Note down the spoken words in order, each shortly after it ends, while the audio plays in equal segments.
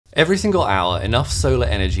Every single hour, enough solar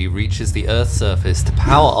energy reaches the Earth's surface to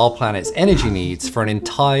power our planet's energy needs for an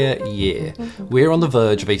entire year. We're on the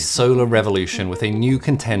verge of a solar revolution with a new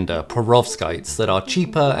contender, Perovskites, that are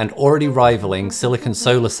cheaper and already rivaling silicon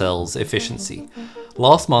solar cells' efficiency.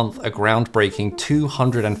 Last month, a groundbreaking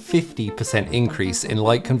 250% increase in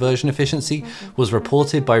light conversion efficiency was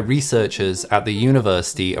reported by researchers at the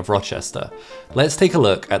University of Rochester. Let's take a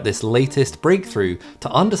look at this latest breakthrough to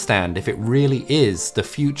understand if it really is the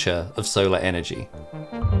future of solar energy.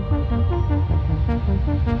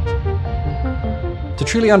 To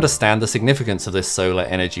truly understand the significance of this solar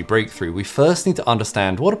energy breakthrough, we first need to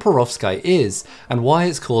understand what a perovskite is and why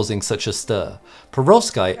it's causing such a stir.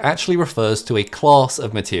 Perovskite actually refers to a class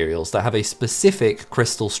of materials that have a specific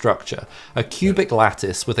crystal structure, a cubic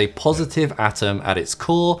lattice with a positive atom at its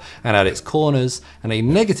core and at its corners, and a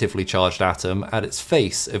negatively charged atom at its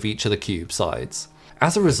face of each of the cube sides.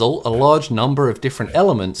 As a result, a large number of different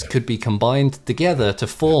elements could be combined together to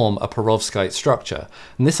form a perovskite structure,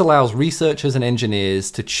 and this allows researchers and engineers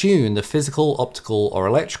to tune the physical, optical, or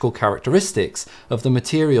electrical characteristics of the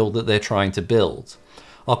material that they're trying to build.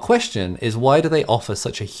 Our question is, why do they offer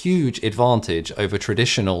such a huge advantage over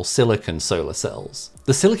traditional silicon solar cells?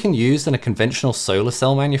 The silicon used in a conventional solar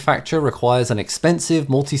cell manufacture requires an expensive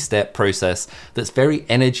multi-step process that's very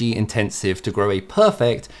energy intensive to grow a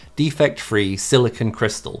perfect, defect-free silicon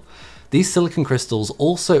crystal. These silicon crystals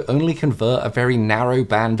also only convert a very narrow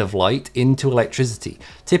band of light into electricity,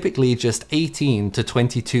 typically just 18 to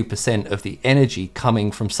 22% of the energy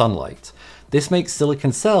coming from sunlight. This makes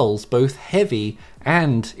silicon cells both heavy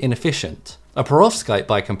and inefficient. A perovskite,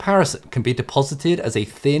 by comparison, can be deposited as a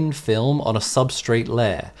thin film on a substrate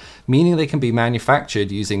layer, meaning they can be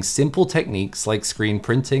manufactured using simple techniques like screen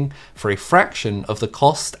printing for a fraction of the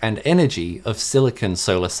cost and energy of silicon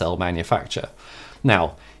solar cell manufacture.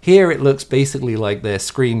 Now, here it looks basically like they're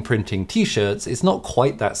screen printing t-shirts. It's not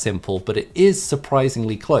quite that simple, but it is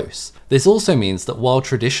surprisingly close. This also means that while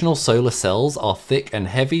traditional solar cells are thick and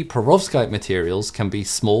heavy, perovskite materials can be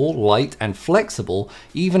small, light, and flexible,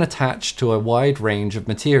 even attached to a wide range of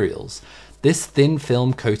materials. This thin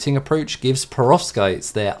film coating approach gives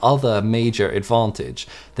perovskites their other major advantage,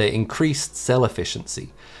 their increased cell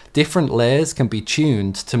efficiency. Different layers can be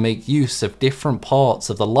tuned to make use of different parts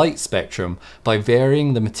of the light spectrum by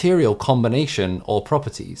varying the material combination or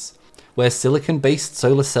properties. Where silicon-based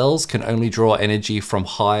solar cells can only draw energy from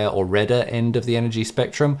higher or redder end of the energy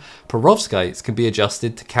spectrum, perovskites can be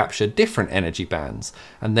adjusted to capture different energy bands,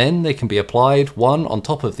 and then they can be applied one on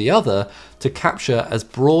top of the other to capture as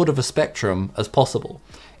broad of a spectrum as possible.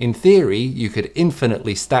 In theory, you could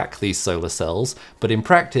infinitely stack these solar cells, but in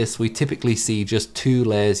practice we typically see just 2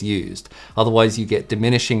 layers used. Otherwise you get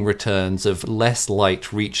diminishing returns of less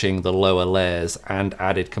light reaching the lower layers and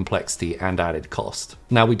added complexity and added cost.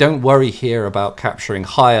 Now, we don't worry here about capturing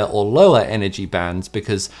higher or lower energy bands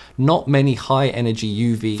because not many high energy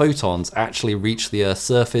UV photons actually reach the Earth's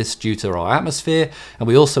surface due to our atmosphere, and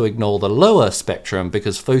we also ignore the lower spectrum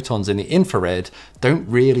because photons in the infrared don't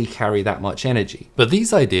really carry that much energy. But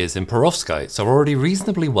these ideas in perovskites are already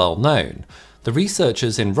reasonably well known. The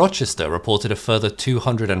researchers in Rochester reported a further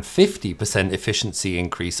 250% efficiency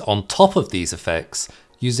increase on top of these effects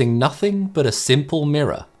using nothing but a simple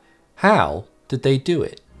mirror. How did they do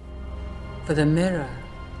it? For the mirror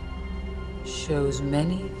shows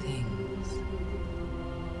many things.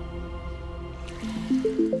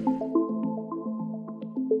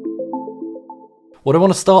 What I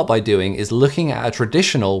want to start by doing is looking at a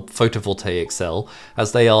traditional photovoltaic cell,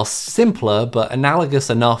 as they are simpler but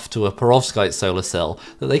analogous enough to a perovskite solar cell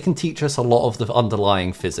that they can teach us a lot of the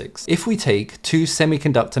underlying physics. If we take 2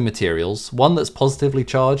 semiconductor materials, one that's positively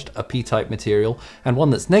charged, a p-type material, and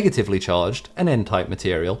one that's negatively charged, an n-type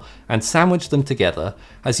material, and sandwich them together,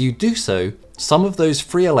 as you do so, some of those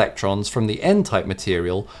free electrons from the n-type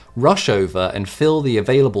material rush over and fill the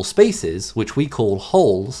available spaces, which we call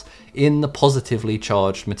holes, in the positively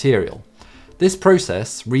charged material. This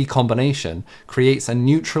process, recombination, creates a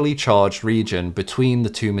neutrally charged region between the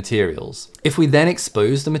 2 materials. If we then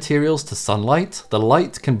expose the materials to sunlight, the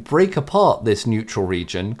light can break apart this neutral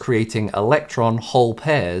region, creating electron-hole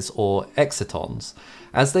pairs or excitons.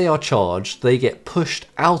 As they are charged, they get pushed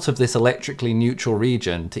out of this electrically neutral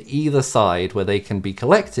region to either side, where they can be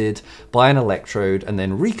collected by an electrode and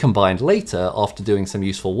then recombined later after doing some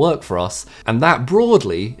useful work for us. And that,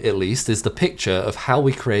 broadly at least, is the picture of how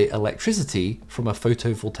we create electricity from a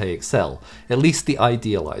photovoltaic cell, at least the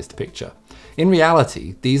idealized picture. In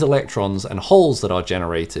reality, these electrons and holes that are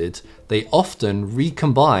generated, they often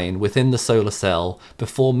recombine within the solar cell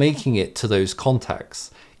before making it to those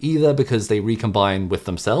contacts. either because they recombine with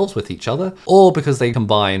themselves, with each other, or because they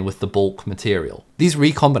combine with the bulk material. These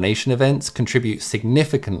recombination events contribute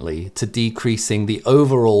significantly to decreasing the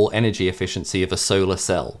overall energy efficiency of a solar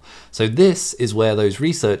cell. So this is where those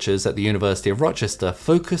researchers at the University of Rochester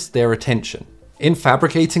focused their attention. In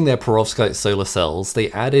fabricating their perovskite solar cells,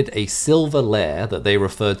 they added a silver layer that they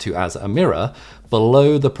referred to as a mirror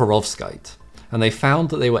below the perovskite, and they found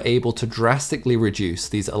that they were able to drastically reduce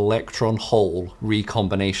these electron-hole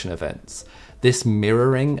recombination events. This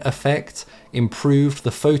mirroring effect improved the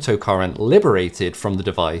photocurrent liberated from the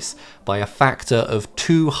device by a factor of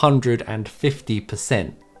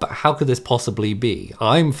 250%. But how could this possibly be?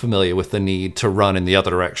 I'm familiar with the need to run in the other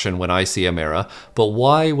direction when I see a mirror, but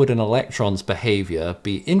why would an electron's behavior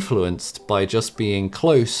be influenced by just being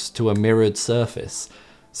close to a mirrored surface?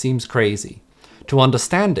 Seems crazy. To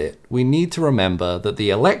understand it, we need to remember that the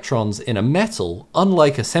electrons in a metal,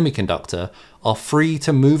 unlike a semiconductor, are free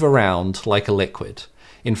to move around like a liquid.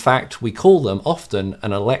 In fact, we call them often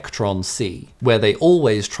an electron sea, where they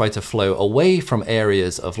always try to flow away from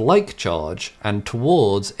areas of like charge and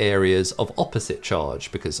towards areas of opposite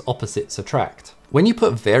charge, because opposites attract. When you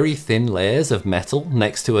put very thin layers of metal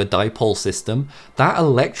next to a dipole system, that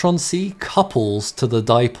electron sea couples to the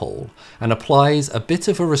dipole and applies a bit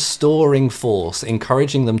of a restoring force,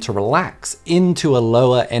 encouraging them to relax into a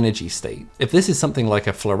lower energy state. If this is something like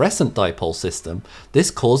a fluorescent dipole system,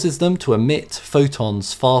 this causes them to emit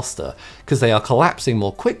photons faster because they are collapsing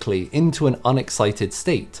more quickly into an unexcited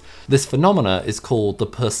state. This phenomena is called the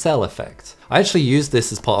Purcell effect. I actually used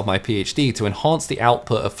this as part of my PhD to enhance the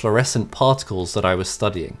output of fluorescent particles that I was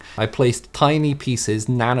studying. I placed tiny pieces,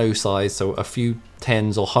 nano-sized, so a few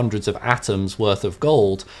tens or hundreds of atoms worth of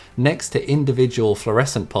gold, next to individual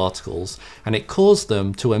fluorescent particles, and it caused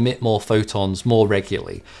them to emit more photons more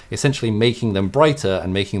regularly, essentially making them brighter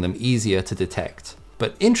and making them easier to detect.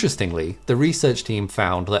 But interestingly, the research team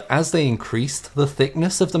found that as they increased the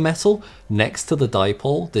thickness of the metal next to the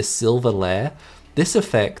dipole, this silver layer, this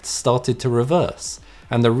effect started to reverse,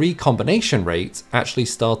 and the recombination rate actually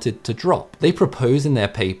started to drop. They propose in their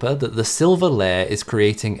paper that the silver layer is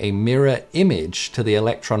creating a mirror image to the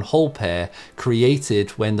electron-hole pair created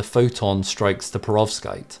when the photon strikes the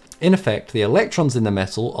perovskite. In effect, the electrons in the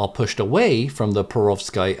metal are pushed away from the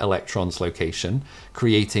perovskite electron's location,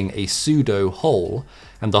 creating a pseudo-hole,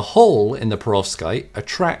 and the hole in the perovskite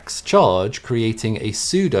attracts charge, creating a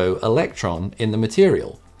pseudo-electron in the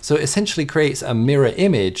material. So it essentially creates a mirror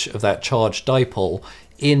image of that charged dipole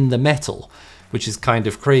in the metal, which is kind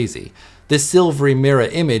of crazy. This silvery mirror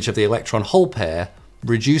image of the electron-hole pair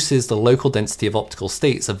reduces the local density of optical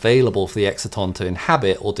states available for the exciton to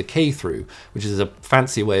inhabit or decay through, which is a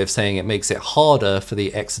fancy way of saying it makes it harder for the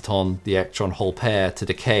exciton, the electron-hole pair, to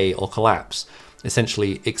decay or collapse,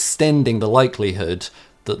 essentially extending the likelihood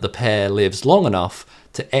that the pair lives long enough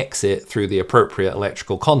to exit through the appropriate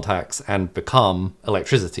electrical contacts and become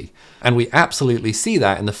electricity. And we absolutely see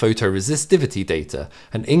that in the photoresistivity data.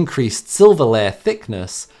 An increased silver layer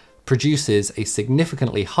thickness produces a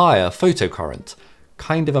significantly higher photocurrent.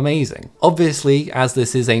 Kind of amazing. Obviously, as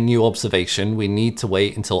this is a new observation, we need to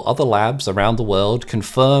wait until other labs around the world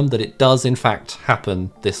confirm that it does in fact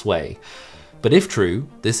happen this way. But if true,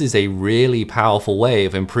 this is a really powerful way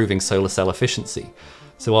of improving solar cell efficiency.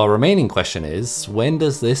 So our remaining question is, when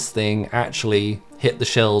does this thing actually hit the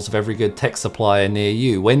shelves of every good tech supplier near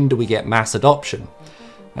you? When do we get mass adoption?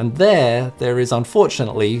 And there is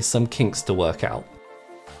unfortunately some kinks to work out.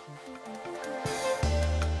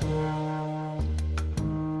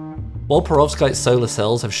 While perovskite solar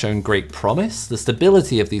cells have shown great promise, the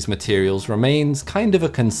stability of these materials remains kind of a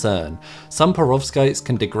concern. Some perovskites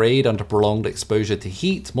can degrade under prolonged exposure to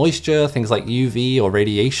heat, moisture, things like UV or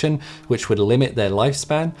radiation, which would limit their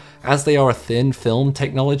lifespan. As they are a thin film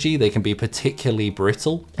technology, they can be particularly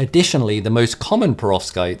brittle. Additionally, the most common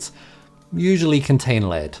perovskites usually contain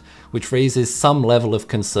lead, which raises some level of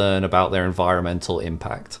concern about their environmental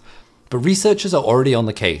impact. But researchers are already on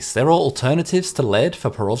the case. There are alternatives to lead for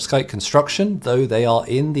perovskite construction, though they are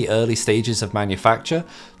in the early stages of manufacture.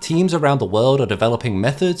 Teams around the world are developing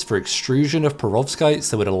methods for extrusion of perovskites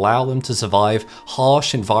that would allow them to survive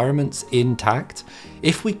harsh environments intact.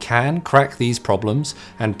 If we can crack these problems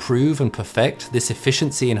and prove and perfect this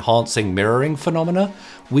efficiency-enhancing mirroring phenomena,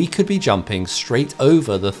 we could be jumping straight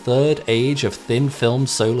over the third age of thin-film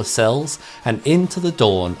solar cells and into the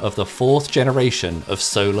dawn of the fourth generation of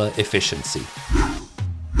solar efficiency.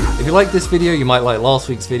 If you like this video, you might like last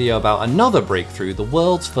week's video about another breakthrough, the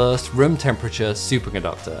world's first room temperature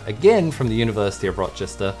superconductor, again from the University of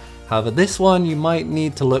Rochester. However, this one you might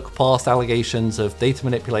need to look past allegations of data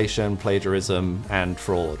manipulation, plagiarism, and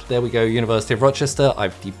fraud. There we go, University of Rochester.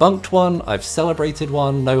 I've debunked one, I've celebrated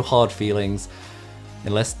one, no hard feelings.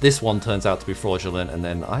 Unless this one turns out to be fraudulent, and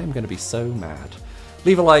then I am going to be so mad.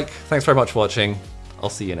 Leave a like, thanks very much for watching, I'll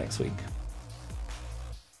see you next week.